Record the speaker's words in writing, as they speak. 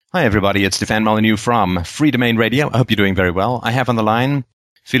Hi, everybody. It's Stefan Molyneux from Freedomain Radio. I hope you're doing very well. I have on the line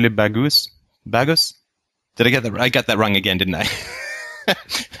Philipp Bagus. Bagus? Did I get that? I got that wrong again, didn't I?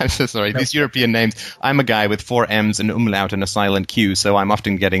 I'm so sorry. No. These European names. I'm a guy with 4 M's, an umlaut, and a silent Q, so I'm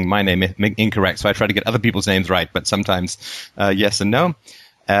often getting my name incorrect. So I try to get other people's names right, but sometimes yes and no.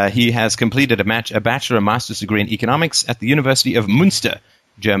 He has completed a bachelor and master's degree in economics at the University of Münster,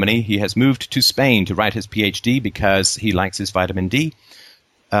 Germany. He has moved to Spain to write his PhD because he likes his vitamin D.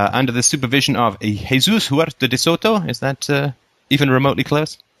 Under the supervision of Jesus Huerta de Soto. Is that even remotely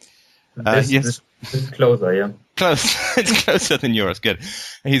close? Yes. This is closer, yeah. Close. It's closer than yours. Good.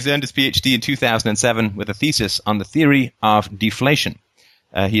 He's earned his PhD in 2007 with a thesis on the theory of deflation.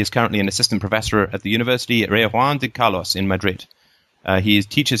 He is currently an assistant professor at the University Rey Juan de Carlos in Madrid. He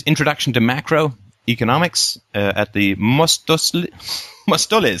teaches Introduction to Macroeconomics at the Móstoles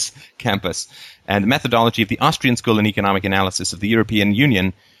campus and the methodology of the Austrian School in Economic Analysis of the European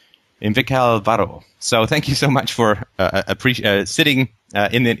Union in Vicalvaro. So thank you so much for sitting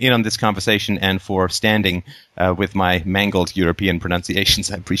in on this conversation and for standing with my mangled European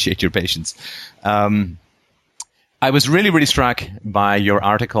pronunciations. I appreciate your patience. I was really struck by your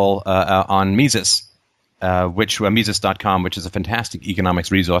article on Mises, Mises.com, which is a fantastic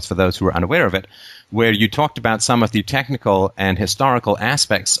economics resource for those who are unaware of it, where you talked about some of the technical and historical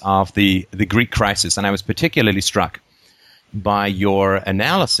aspects of the Greek crisis. And I was particularly struck by your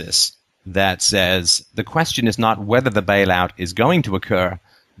analysis that says the question is not whether the bailout is going to occur,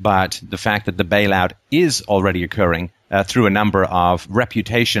 but the fact that the bailout is already occurring through a number of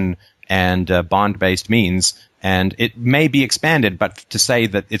reputation and bond-based means. And it may be expanded, but to say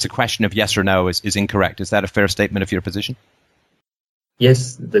that it's a question of yes or no is incorrect. Is that a fair statement of your position?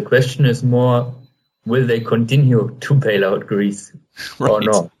 Yes, the question is more, will they continue to bail out Greece or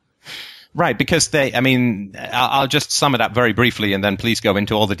not? Right, because I'll just sum it up very briefly and then please go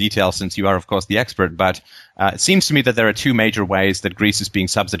into all the details since you are, of course, the expert. But it seems to me that there are 2 major ways that Greece is being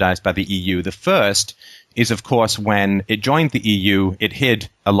subsidized by the EU. The first is, of course, when it joined the EU, it hid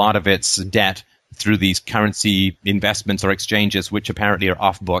a lot of its debt through these currency investments or exchanges, which apparently are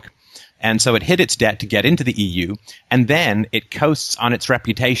off book. And so it hid its debt to get into the EU, and then it coasts on its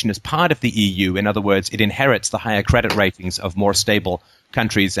reputation as part of the EU. In other words, it inherits the higher credit ratings of more stable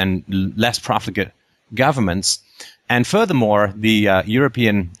countries and less profligate governments. And furthermore, the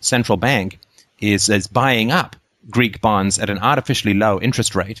European Central Bank is buying up Greek bonds at an artificially low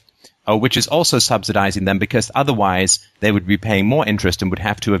interest rate, which is also subsidizing them because otherwise they would be paying more interest and would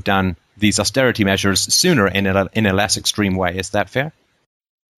have to have done these austerity measures sooner in a less extreme way. Is that fair?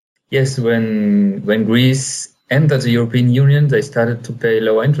 Yes, when Greece entered the European Union, they started to pay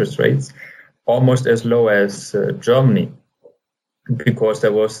lower interest rates, almost as low as Germany, because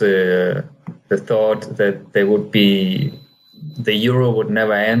there was the thought that the euro would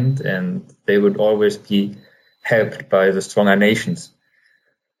never end and they would always be helped by the stronger nations.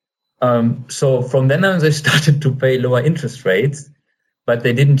 So from then on, they started to pay lower interest rates, but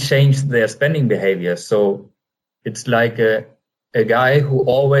they didn't change their spending behavior. So it's like a guy who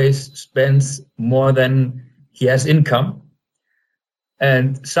always spends more than he has income,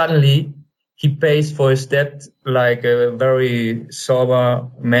 and suddenly he pays for his debt like a very sober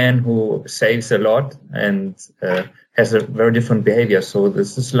man who saves a lot and has a very different behavior. So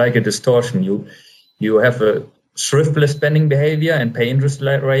this is like a distortion. You have a thriftless spending behavior and pay interest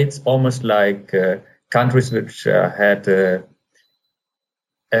rates, almost like countries which had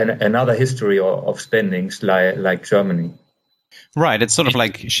another history of spendings like Germany. Right. It's sort of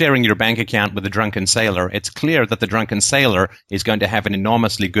like sharing your bank account with a drunken sailor. It's clear that the drunken sailor is going to have an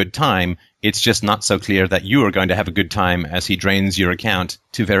enormously good time. It's just not so clear that you are going to have a good time as he drains your account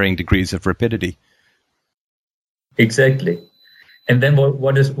to varying degrees of rapidity. Exactly. And then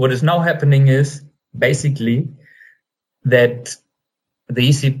what is now happening is basically that the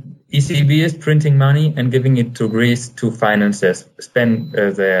ECB is printing money and giving it to Greece to finance their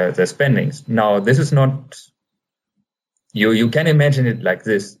spendings. Now, this is not... You can imagine it like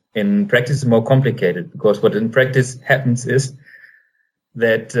this. In practice, it's more complicated because what in practice happens is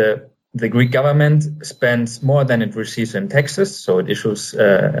that the Greek government spends more than it receives in taxes, so it issues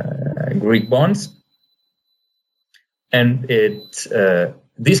Greek bonds, and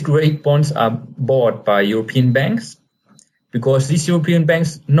these Greek bonds are bought by European banks because these European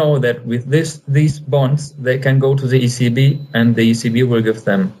banks know that with these bonds they can go to the ECB and the ECB will give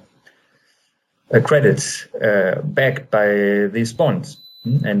them credits backed by these bonds.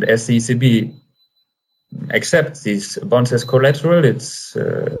 And as the ECB accepts these bonds as collateral, it's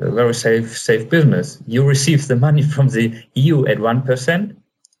a very safe business. You receive the money from the EU at 1%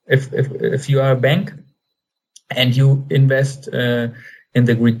 if you are a bank, and you invest in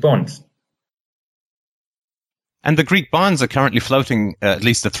the Greek bonds. And the Greek bonds are currently floating, at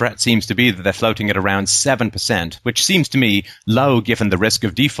least the threat seems to be that they're floating at around 7%, which seems to me low given the risk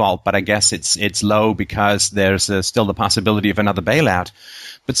of default, but I guess it's low because there's still the possibility of another bailout.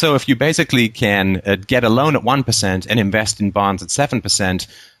 But so if you basically can get a loan at 1% and invest in bonds at 7%,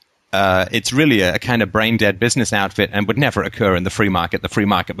 it's really a kind of brain-dead business outfit and would never occur in the free market. The free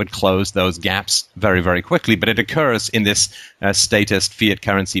market would close those gaps very, very quickly, but it occurs in this statist fiat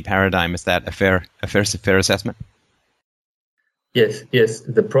currency paradigm. Is that a fair assessment? Yes.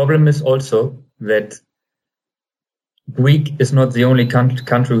 The problem is also that Greek is not the only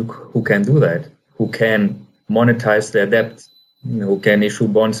country who can do that, who can monetize their debt, who can issue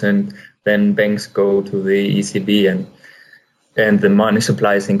bonds, and then banks go to the ECB and the money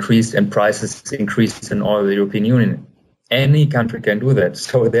supply is increased and prices increase in all the European Union. Any country can do that.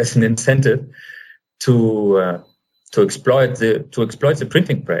 So there's an incentive to exploit the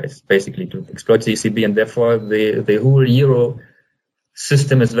printing press, basically to exploit the ECB, and therefore the whole euro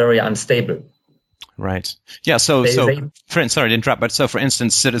system is very unstable. Right. Yeah. Sorry to interrupt, but so for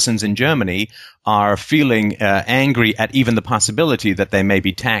instance, citizens in Germany are feeling angry at even the possibility that they may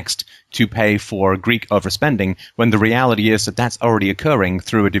be taxed to pay for Greek overspending, when the reality is that that's already occurring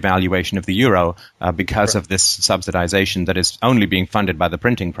through a devaluation of the euro because of this subsidization that is only being funded by the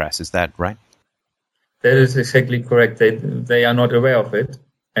printing press. Is that right? That is exactly correct. They are not aware of it,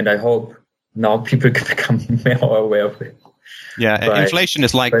 and I hope now people can become more aware of it. Yeah, inflation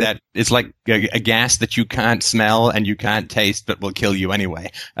is like that. It's like a gas that you can't smell and you can't taste, but will kill you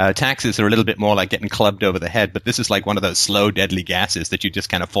anyway. Taxes are a little bit more like getting clubbed over the head, but this is like one of those slow, deadly gases that you just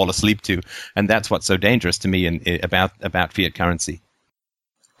kind of fall asleep to, and that's what's so dangerous to me about fiat currency.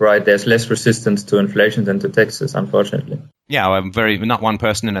 Right, there's less resistance to inflation than to taxes, unfortunately. Yeah, not one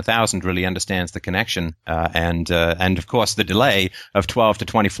person in 1,000 really understands the connection, and of course the delay of 12 to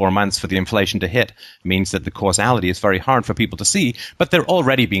 24 months for the inflation to hit means that the causality is very hard for people to see. But they're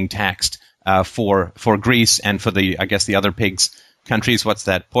already being taxed for Greece and for the other pigs countries. What's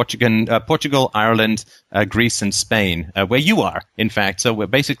that? Portugal, Ireland, Greece, and Spain, where you are, in fact. So we're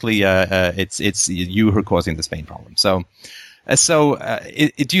basically it's you who are causing the Spain problem. So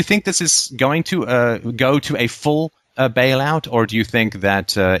do you think this is going to go to a full bailout, or do you think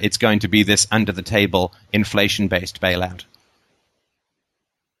that it's going to be this under-the-table inflation-based bailout?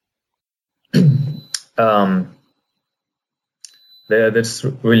 That's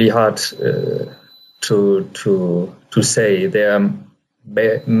really hard to say. There are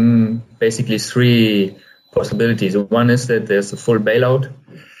basically three possibilities. One is that there's a full bailout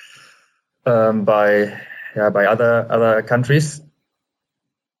by other countries,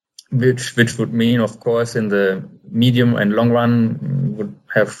 which would mean, of course, in the medium and long run would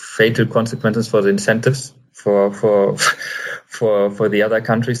have fatal consequences for the incentives for the other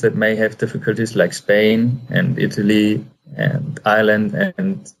countries that may have difficulties, like Spain and Italy and Ireland.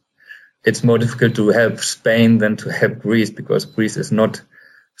 And it's more difficult to help Spain than to help Greece, because Greece is not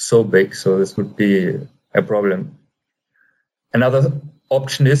so big. So this would be a problem. Another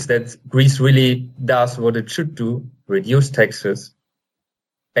option is that Greece really does what it should do: reduce taxes,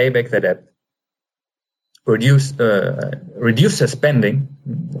 pay back the debt, reduce the spending,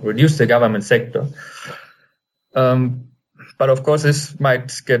 reduce the government sector. But of course, this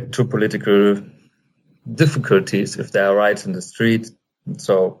might get to political difficulties if there are riots in the street.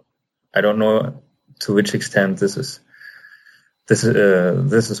 So I don't know to which extent this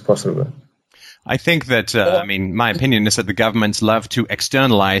is possible. I think that, my opinion is that the governments love to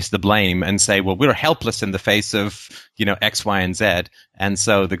externalize the blame and say, well, we're helpless in the face of, X, Y, and Z. And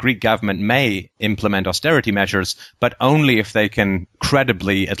so the Greek government may implement austerity measures, but only if they can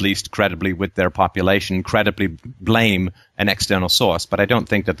credibly with their population, credibly blame an external source. But I don't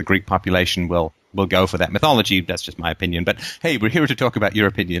think that the Greek population will go for that mythology. That's just my opinion. But hey, we're here to talk about your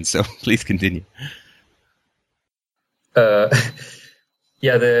opinion, so please continue.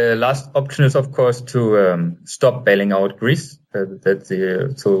 Yeah, the last option is, of course, to stop bailing out Greece,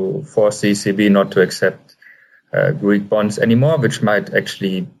 to force the ECB not to accept Greek bonds anymore, which might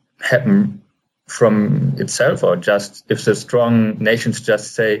actually happen from itself, or just if the strong nations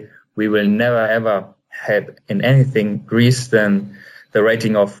just say, we will never, ever help in anything Greece, then the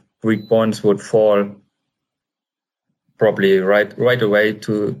rating of Greek bonds would fall probably right away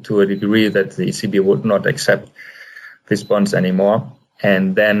to a degree that the ECB would not accept these bonds anymore.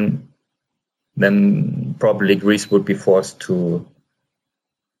 And then probably Greece would be forced to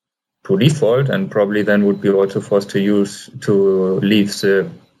default, and probably then would be also forced to leave the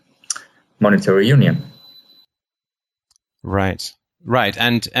monetary union. Right. Right.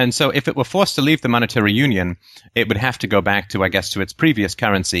 And so if it were forced to leave the monetary union, it would have to go back to, I guess, to its previous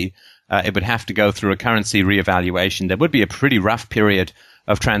currency. It would have to go through a currency reevaluation. There would be a pretty rough period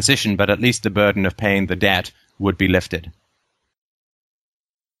of transition, but at least the burden of paying the debt would be lifted.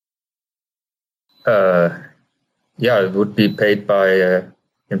 Yeah, it would be paid by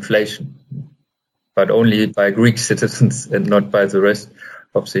inflation, but only by Greek citizens and not by the rest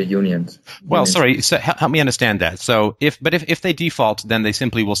of the unions. Well, sorry, so help me understand that. So if they default, then they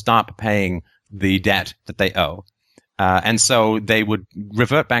simply will stop paying the debt that they owe. And so they would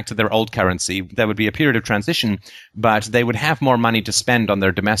revert back to their old currency. There would be a period of transition, but they would have more money to spend on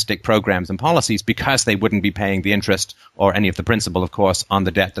their domestic programs and policies because they wouldn't be paying the interest or any of the principal, of course, on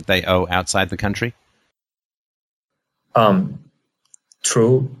the debt that they owe outside the country.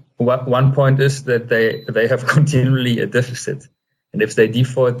 True. One point is that they have continually a deficit. And if they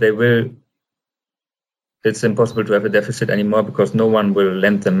default, it's impossible to have a deficit anymore because no one will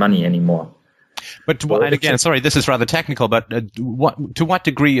lend them money anymore. But again, sorry, this is rather technical, but to what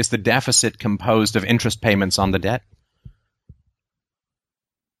degree is the deficit composed of interest payments on the debt?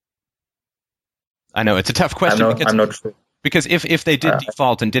 I know it's a tough question. I'm not sure. Because if they did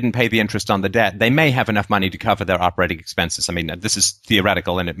default and didn't pay the interest on the debt, they may have enough money to cover their operating expenses. I mean, this is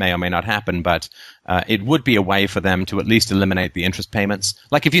theoretical and it may or may not happen, but it would be a way for them to at least eliminate the interest payments.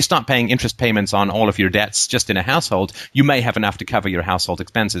 Like if you stop paying interest payments on all of your debts just in a household, you may have enough to cover your household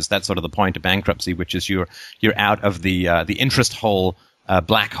expenses. That's sort of the point of bankruptcy, which is you're out of the interest hole,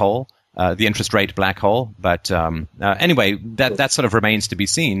 black hole, the interest rate black hole. But anyway, that sort of remains to be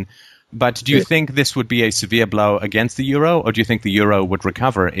seen. But do you think this would be a severe blow against the euro, or do you think the euro would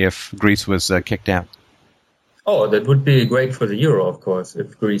recover if Greece was kicked out? Oh, that would be great for the euro, of course,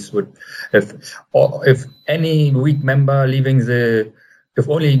 if Greece would, if any weak member leaving if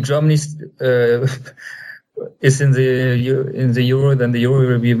only Germany is in the euro, then the euro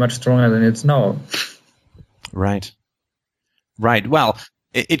will be much stronger than it's now. Right. Well,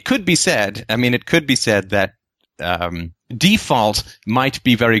 it could be said. I mean, it could be said that default might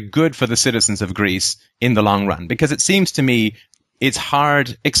be very good for the citizens of Greece in the long run, because it seems to me it's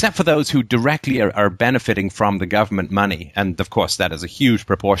hard, except for those who directly are benefiting from the government money. And of course, that is a huge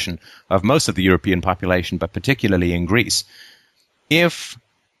proportion of most of the European population, but particularly in Greece. If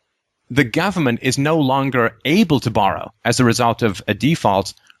the government is no longer able to borrow as a result of a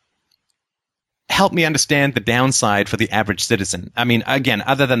default, help me understand the downside for the average citizen. I mean, again,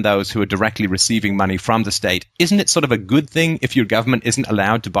 other than those who are directly receiving money from the state, isn't it sort of a good thing if your government isn't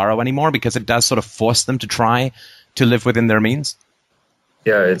allowed to borrow anymore, because it does sort of force them to try to live within their means?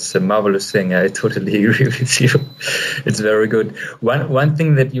 Yeah, it's a marvelous thing. I totally agree with you. It's very good. One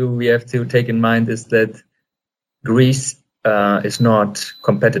thing that we have to take in mind is that Greece is not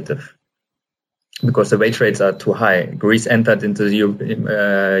competitive, because the wage rates are too high. Greece entered into the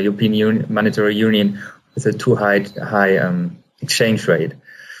European Monetary Union with a too high exchange rate.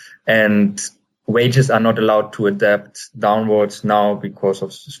 And wages are not allowed to adapt downwards now because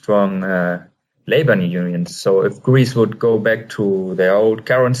of strong labor unions. So if Greece would go back to their old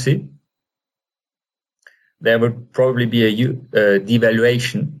currency, there would probably be a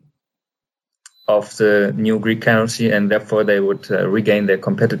devaluation of the new Greek currency, and therefore they would regain their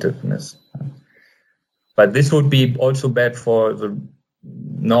competitiveness. But this would be also bad for the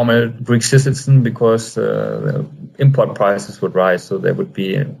normal Greek citizen, because import prices would rise. So they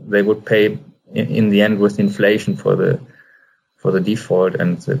would pay in the end with inflation for the default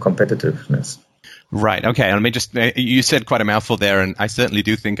and the competitiveness. Right. Okay. Let me just, you said quite a mouthful there, and I certainly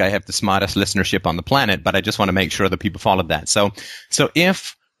do think I have the smartest listenership on the planet, but I just want to make sure that people followed that. So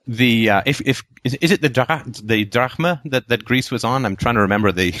if is it the drachma that Greece was on? I'm trying to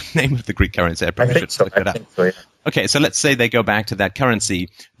remember the name of the Greek currency. I probably should look it up. So, yeah. Okay, so let's say they go back to that currency.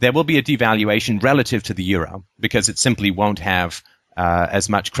 There will be a devaluation relative to the euro, because it simply won't have as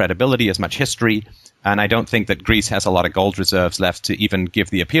much credibility, as much history. And I don't think that Greece has a lot of gold reserves left to even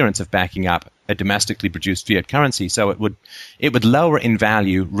give the appearance of backing up a domestically produced fiat currency. So it would lower in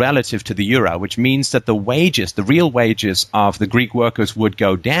value relative to the euro, which means that the real wages of the Greek workers would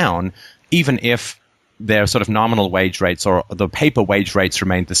go down, even if their sort of nominal wage rates or the paper wage rates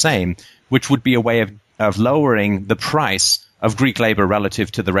remained the same, which would be a way of lowering the price of Greek labor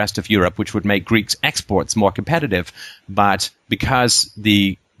relative to the rest of Europe, which would make Greeks' exports more competitive. But because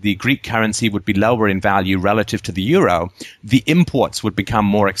the Greek currency would be lower in value relative to the euro, the imports would become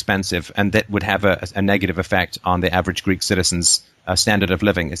more expensive, and that would have a negative effect on the average Greek citizen's standard of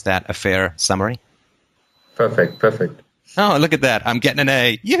living. Is that a fair summary? Perfect. Oh, look at that. I'm getting an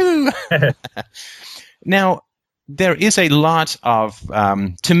A. Yoo-hoo! Now, there is a lot of,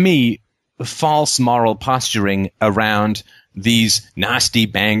 to me, false moral posturing around these nasty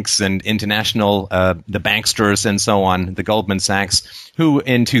banks and international, the Banksters and so on, the Goldman Sachs, who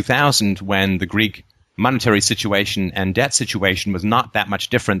in 2000, when the Greek monetary situation and debt situation was not that much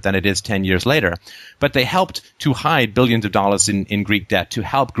different than it is 10 years later, but they helped to hide billions of dollars in Greek debt to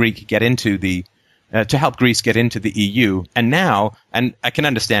help Greece get into the EU. And now, and I can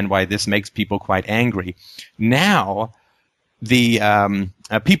understand why this makes people quite angry, now the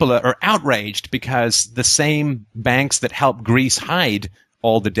people are outraged because the same banks that help Greece hide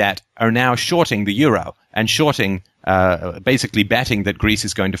all the debt are now shorting the euro and shorting, basically betting that Greece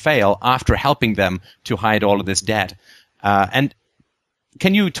is going to fail after helping them to hide all of this debt. And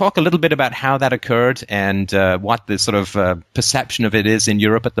can you talk a little bit about how that occurred and what the sort of perception of it is in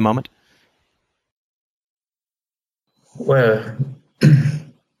Europe at the moment? Well,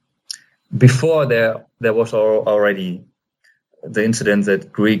 before there was already the incident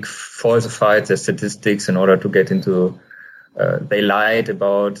that Greek falsified their statistics in order to get into, they lied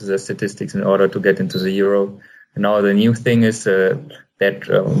about the statistics in order to get into the euro. And now the new thing is that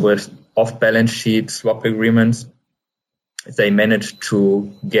with off-balance sheet swap agreements, they managed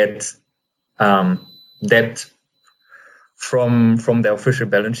to get debt from the official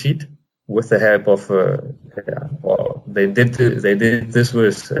balance sheet with the help of, they did this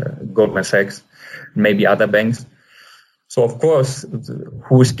with Goldman Sachs, maybe other banks. So of course,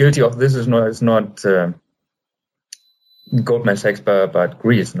 who is guilty of this is not Goldman Sachs, but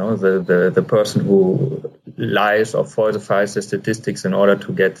Greece. No, the person who lies or falsifies the statistics in order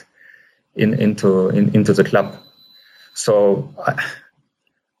to get into the club. So,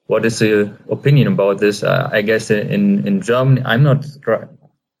 what is the opinion about this? I guess in Germany, I'm not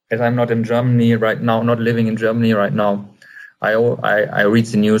in Germany right now, not living in Germany right now. I read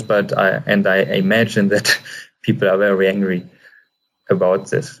the news, but I imagine that people are very angry about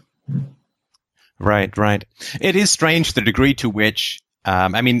this. Right. It is strange the degree to which,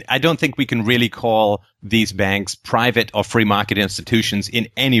 I don't think we can really call these banks private or free market institutions in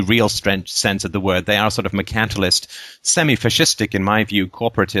any real sense of the word. They are sort of mercantilist, semi-fascistic, in my view,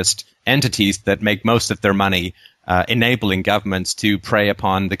 corporatist entities that make most of their money enabling governments to prey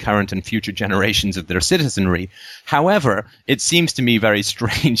upon the current and future generations of their citizenry. However, it seems to me very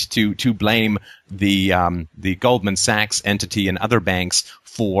strange to blame the Goldman Sachs entity and other banks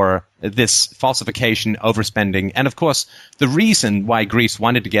for this falsification, overspending. And of course, the reason why Greece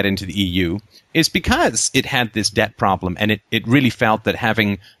wanted to get into the EU is because it had this debt problem, and it really felt that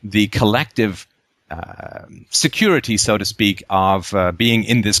having the collective security, so to speak, of being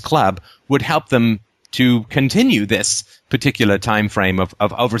in this club would help them to continue this particular time frame of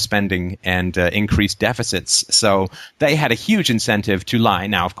overspending and increased deficits. So they had a huge incentive to lie.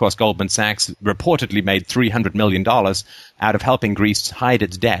 Now, of course, Goldman Sachs reportedly made $300 million out of helping Greece hide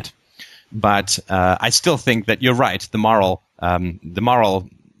its debt. But I still think that you're right. The moral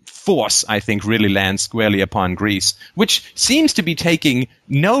force, I think, really lands squarely upon Greece, which seems to be taking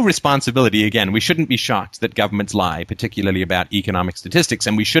no responsibility. Again, we shouldn't be shocked that governments lie, particularly about economic statistics,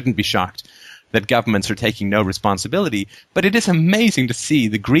 and we shouldn't be shocked that governments are taking no responsibility. But it is amazing to see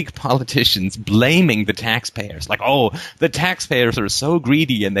the Greek politicians blaming the taxpayers. Like, oh, the taxpayers are so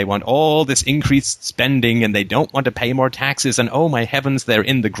greedy and they want all this increased spending and they don't want to pay more taxes. And oh, my heavens, they're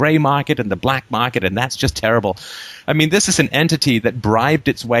in the gray market and the black market, and that's just terrible. I mean, this is an entity that bribed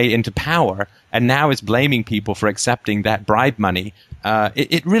its way into power and now is blaming people for accepting that bribe money.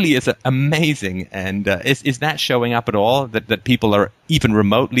 It really is amazing. And is that showing up at all, that people are even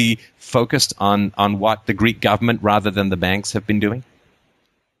remotely focused on what the Greek government rather than the banks have been doing?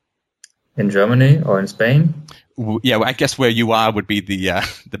 In Germany or in Spain? Yeah, well, I guess where you are would be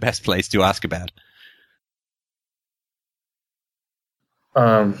the best place to ask about.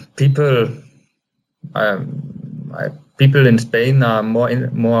 People in Spain are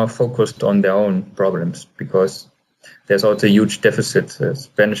more focused on their own problems because there's also a huge deficit,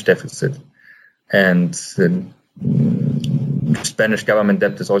 Spanish deficit, and the Spanish government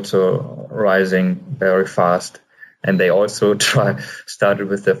debt is also rising very fast. And they also started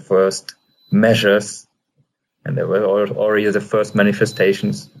with their first measures, and there were already the first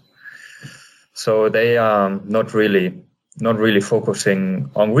manifestations. So they are not really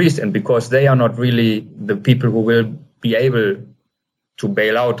focusing on Greece, and because they are not really the people who will be able to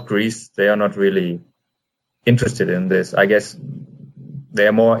bail out Greece, they are not really interested in this. I guess they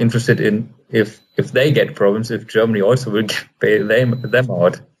are more interested in if they get problems, if Germany also will bail them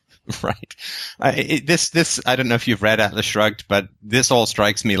out. Right. This I don't know if you've read Atlas Shrugged, but this all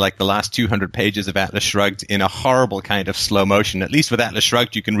strikes me like the last 200 pages of Atlas Shrugged in a horrible kind of slow motion. At least with Atlas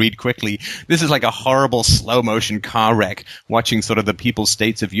Shrugged, you can read quickly. This is like a horrible slow motion car wreck, watching sort of the people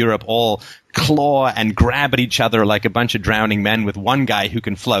states of Europe all claw and grab at each other like a bunch of drowning men, with one guy who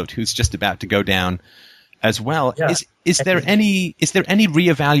can float, who's just about to go down as well. Yeah. Is there any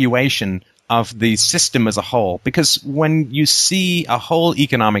reevaluation of the system as a whole? Because when you see a whole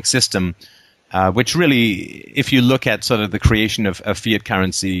economic system, which really, if you look at sort of the creation of fiat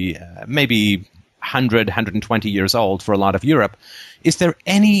currency, maybe 100, 120 years old for a lot of Europe, is there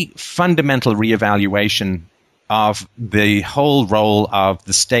any fundamental reevaluation of the whole role of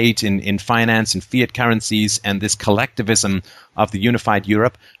the state in finance and fiat currencies and this collectivism of the unified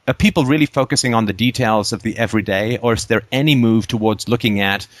Europe? Are people really focusing on the details of the everyday, or is there any move towards looking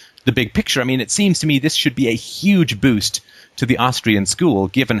at the big picture? I mean, it seems to me this should be a huge boost to the Austrian school,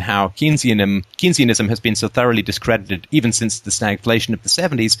 given how Keynesianism has been so thoroughly discredited even since the stagflation of the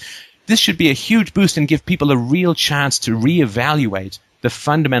 70s. This should be a huge boost and give people a real chance to reevaluate the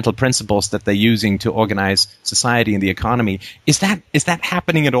fundamental principles that they're using to organize society and the economy. Is that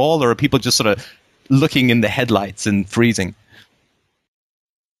happening at all, or are people just sort of looking in the headlights and freezing?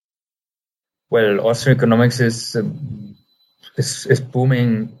 Well, Austrian economics is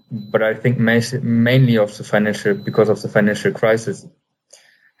booming, but I think mainly because of the financial crisis.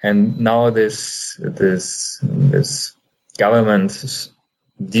 And now this government's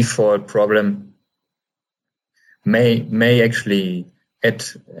default problem may actually add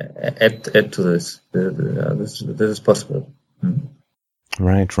to this. This is possible.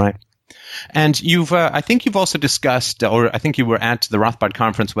 Right. And I think you've also discussed, or I think you were at the Rothbard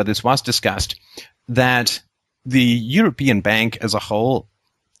conference where this was discussed, that the European Bank as a whole,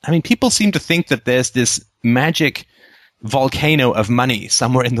 I mean, people seem to think that there's this magic volcano of money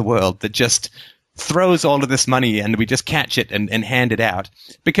somewhere in the world that just throws all of this money and we just catch it and hand it out.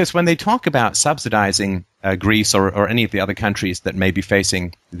 Because when they talk about subsidizing Greece or any of the other countries that may be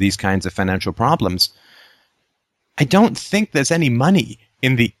facing these kinds of financial problems, I don't think there's any money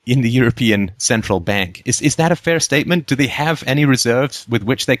in the European Central Bank. Is that a fair statement? Do they have any reserves with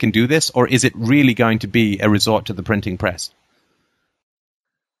which they can do this, or is it really going to be a resort to the printing press?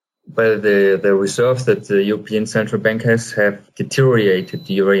 Well, the reserves that the European Central Bank has have deteriorated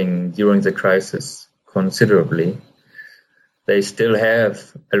during the crisis considerably. They still have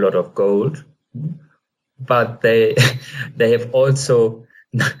a lot of gold, but they have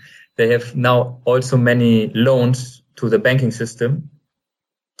now also many loans to the banking system,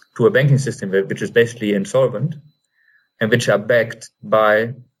 to a banking system which is basically insolvent and which are backed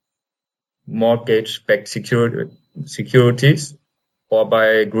by mortgage-backed securities or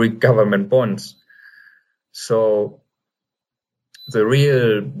by Greek government bonds. So the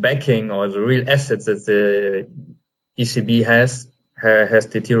real backing or the real assets that the ECB has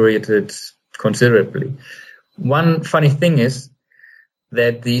deteriorated considerably. One funny thing is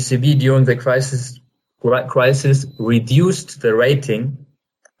that the ECB during the crisis reduced the rating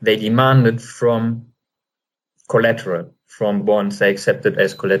they demanded from collateral, from bonds they accepted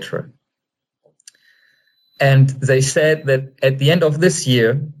as collateral. And they said that at the end of this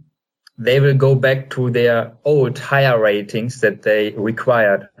year, they will go back to their old higher ratings that they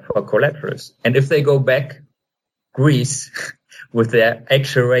required for collaterals. And if they go back, Greece, with their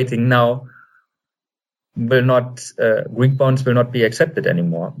actual rating now, Greek bonds will not be accepted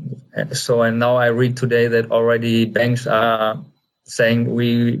anymore. So, and now I read today that already banks are saying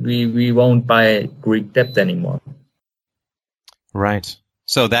we won't buy Greek debt anymore. Right.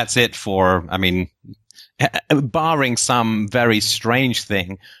 So that's it for, I mean, barring some very strange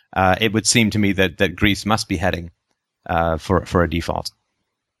thing, it would seem to me that Greece must be heading for a default.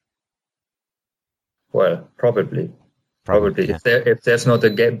 Well, probably. Yeah. If there's not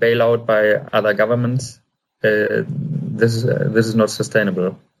a bailout by other governments, this is not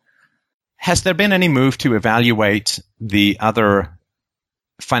sustainable. Has there been any move to evaluate the other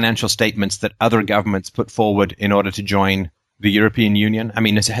financial statements that other governments put forward in order to join the European Union? I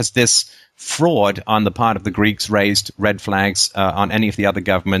mean, has this fraud on the part of the Greeks raised red flags on any of the other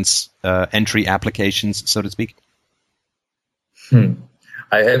governments' entry applications, so to speak?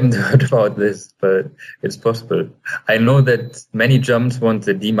 I haven't heard about this, but it's possible. I know that many Germans want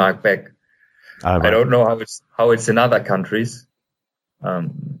the D-Mark back. Right. I don't know how it's in other countries.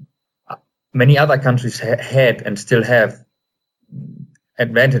 Many other countries had and still have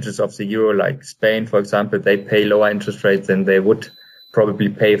advantages of the euro, like Spain, for example. They pay lower interest rates than they would probably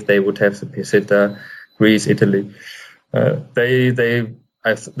pay if they would have the peseta. Greece, Italy. I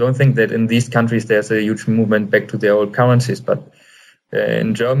don't think that in these countries there's a huge movement back to their old currencies, but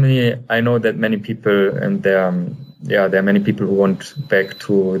in Germany, I know that many people, and there are many people who want back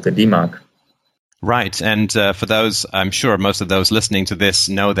to the D-Mark. Right, and for those, I'm sure most of those listening to this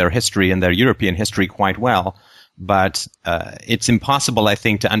know their history and their European history quite well, but it's impossible, I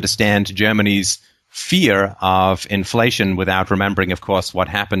think, to understand Germany's fear of inflation without remembering, of course, what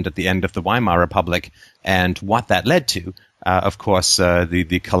happened at the end of the Weimar Republic and what that led to. Of course,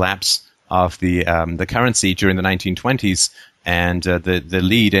 the collapse of the currency during the 1920s and the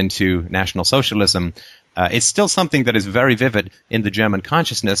lead into National Socialism. It's still something that is very vivid in the German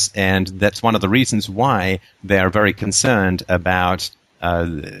consciousness, and that's one of the reasons why they are very concerned about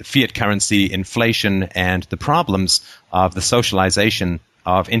fiat currency, inflation, and the problems of the socialization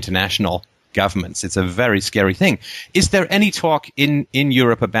of international governments. It's a very scary thing. Is there any talk in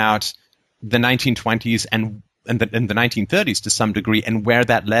Europe about the 1920s and the 1930s to some degree, and where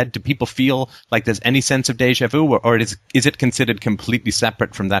that led? Do people feel like there's any sense of deja vu, or is it considered completely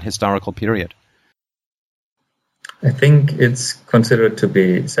separate from that historical period? I think it's considered to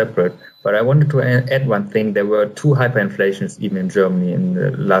be separate, but I wanted to add one thing. There were two hyperinflations even in Germany in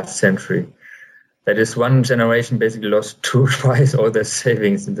the last century. That is, one generation basically lost twice all their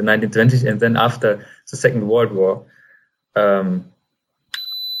savings in the 1920s, and then after the Second World War,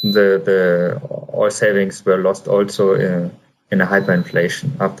 all savings were lost also in a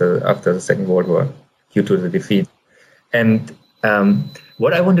hyperinflation after the Second World War due to the defeat. And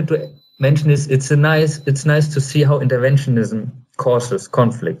what I wanted to mention is it's nice to see how interventionism causes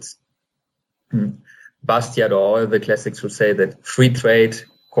conflicts. Bastiat or all the classics would say that free trade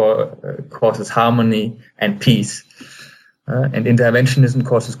causes harmony and peace, and interventionism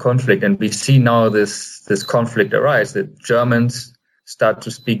causes conflict. And we see now this conflict arise, that Germans start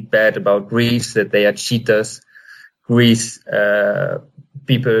to speak bad about Greece, that they are cheaters. Greece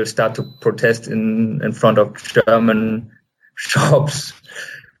people start to protest in front of German shops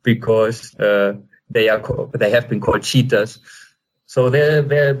because they have been called cheaters. So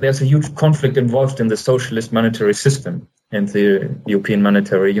there's a huge conflict involved in the socialist monetary system and the European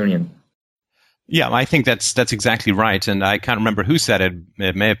Monetary Union. Yeah, I think that's exactly right, and I can't remember who said it.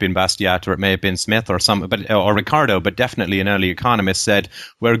 It may have been Bastiat, or it may have been Smith, or Ricardo, but definitely an early economist said,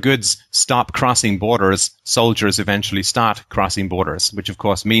 "Where goods stop crossing borders, soldiers eventually start crossing borders," which of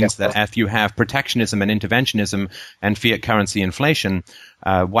course means that if you have protectionism and interventionism and fiat currency inflation,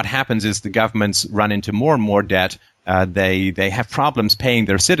 what happens is the governments run into more and more debt. They have problems paying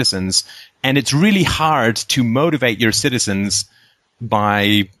their citizens, and it's really hard to motivate your citizens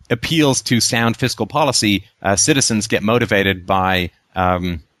by appeals to sound fiscal policy. Citizens get motivated by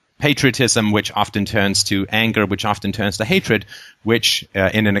patriotism, which often turns to anger, which often turns to hatred, which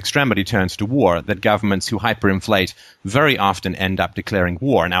in an extremity turns to war. That governments who hyperinflate very often end up declaring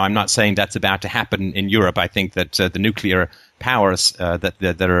war. Now, I'm not saying that's about to happen in Europe. I think that the nuclear powers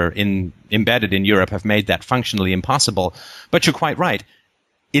that are embedded in Europe have made that functionally impossible. But you're quite right.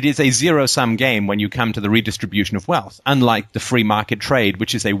 It is a zero-sum game when you come to the redistribution of wealth. Unlike the free market trade,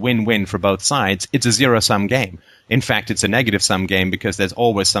 which is a win-win for both sides, it's a zero-sum game. In fact, it's a negative-sum game because there's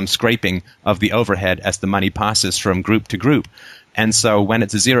always some scraping of the overhead as the money passes from group to group. And so when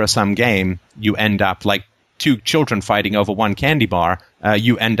it's a zero-sum game, you end up like two children fighting over one candy bar.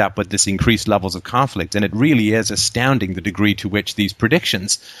 You end up with this increased levels of conflict. And it really is astounding the degree to which these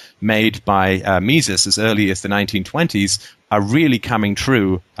predictions made by Mises as early as the 1920s are really coming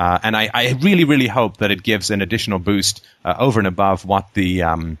true. And I really, really hope that it gives an additional boost over and above what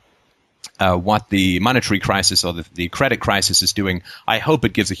the monetary crisis or the credit crisis is doing. I hope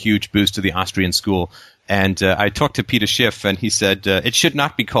it gives a huge boost to the Austrian school. And I talked to Peter Schiff, and he said it should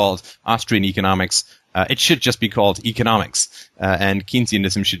not be called Austrian economics. It should just be called economics, and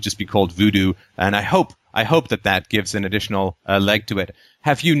Keynesianism should just be called voodoo. And I hope that gives an additional leg to it.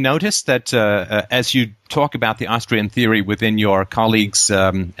 Have you noticed that as you talk about the Austrian theory within your colleagues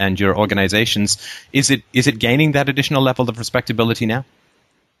and your organizations, is it gaining that additional level of respectability now?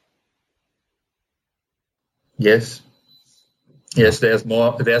 Yes. There's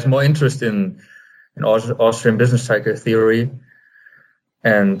more interest in Austrian business cycle theory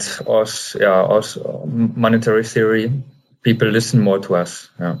and also monetary theory. People listen more to us.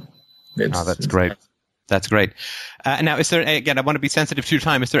 Yeah. That's great. That's great. Now, is there, again, I want to be sensitive to your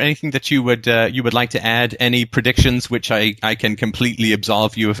time. Is there anything that you would like to add? Any predictions which I can completely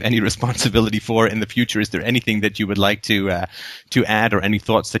absolve you of any responsibility for in the future? Is there anything that you would like to add, or any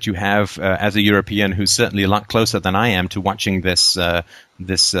thoughts that you have as a European who's certainly a lot closer than I am to watching this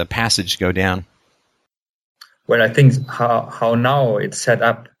passage go down? Well, I think how now it's set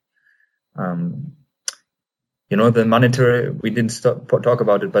up. the monetary, we didn't talk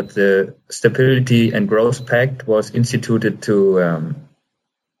about it, but the Stability and Growth Pact was instituted to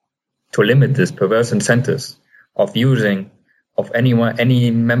limit this perverse incentives of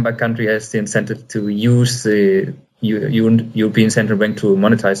any member country has the incentive to use the European Central Bank to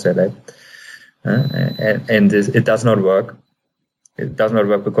monetize their debt. And it does not work. It does not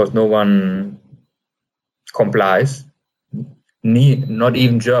work because no one complies, not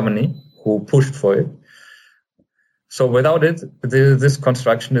even Germany, who pushed for it. So without it, this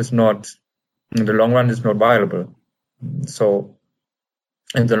construction is not, in the long run, is not viable. So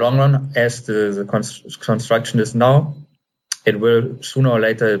in the long run, as the construction is now, it will, sooner or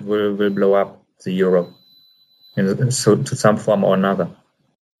later, it will blow up the euro, so to some form or another.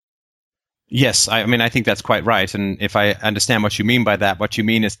 Yes, I think that's quite right. And if I understand what you mean by that, what you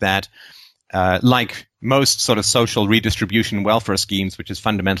mean is that like most sort of social redistribution welfare schemes, which is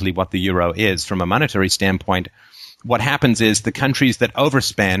fundamentally what the euro is from a monetary standpoint, what happens is the countries that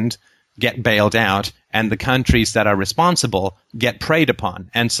overspend get bailed out and the countries that are responsible get preyed upon.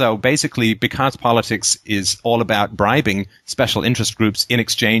 And so basically, because politics is all about bribing special interest groups in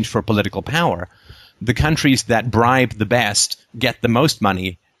exchange for political power, the countries that bribe the best get the most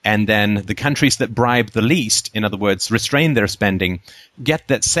money. And then the countries that bribe the least, in other words, restrain their spending, get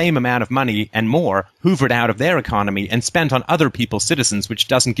that same amount of money and more hoovered out of their economy and spent on other people's citizens, which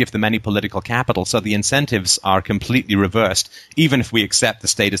doesn't give them any political capital. So the incentives are completely reversed, even if we accept the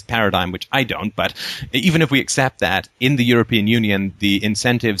statist paradigm, which I don't. But even if we accept that, in the European Union, the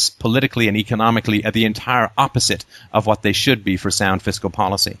incentives politically and economically are the entire opposite of what they should be for sound fiscal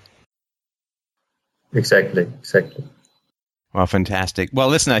policy. Exactly. Well, fantastic. Well,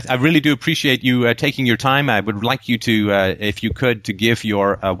 listen, I really do appreciate you taking your time. I would like you to, if you could, to give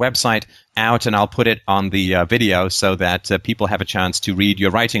your website out, and I'll put it on the video so that people have a chance to read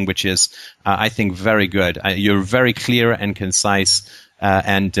your writing, which is, I think, very good. You're a very clear and concise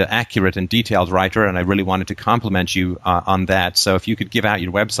and accurate and detailed writer, and I really wanted to compliment you on that. So if you could give out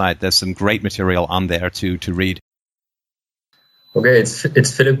your website, there's some great material on there to read. Okay, it's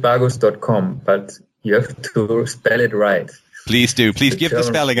philippbagus.com, but you have to spell it right. Please do. Please give the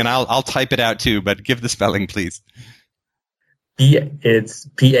spelling, and I'll type it out too, but give the spelling, please. It's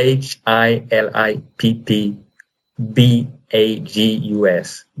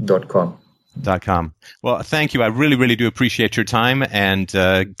philippbagus.com. Well, thank you. I really, really do appreciate your time, and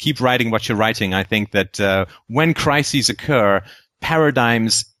keep writing what you're writing. I think that when crises occur,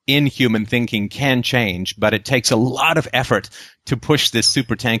 paradigms in human thinking can change, but it takes a lot of effort to push this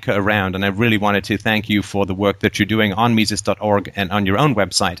supertanker around. And I really wanted to thank you for the work that you're doing on Mises.org and on your own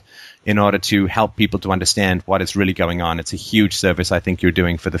website in order to help people to understand what is really going on. It's a huge service I think you're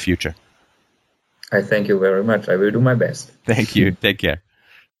doing for the future. I thank you very much. I will do my best. Thank you. Take care.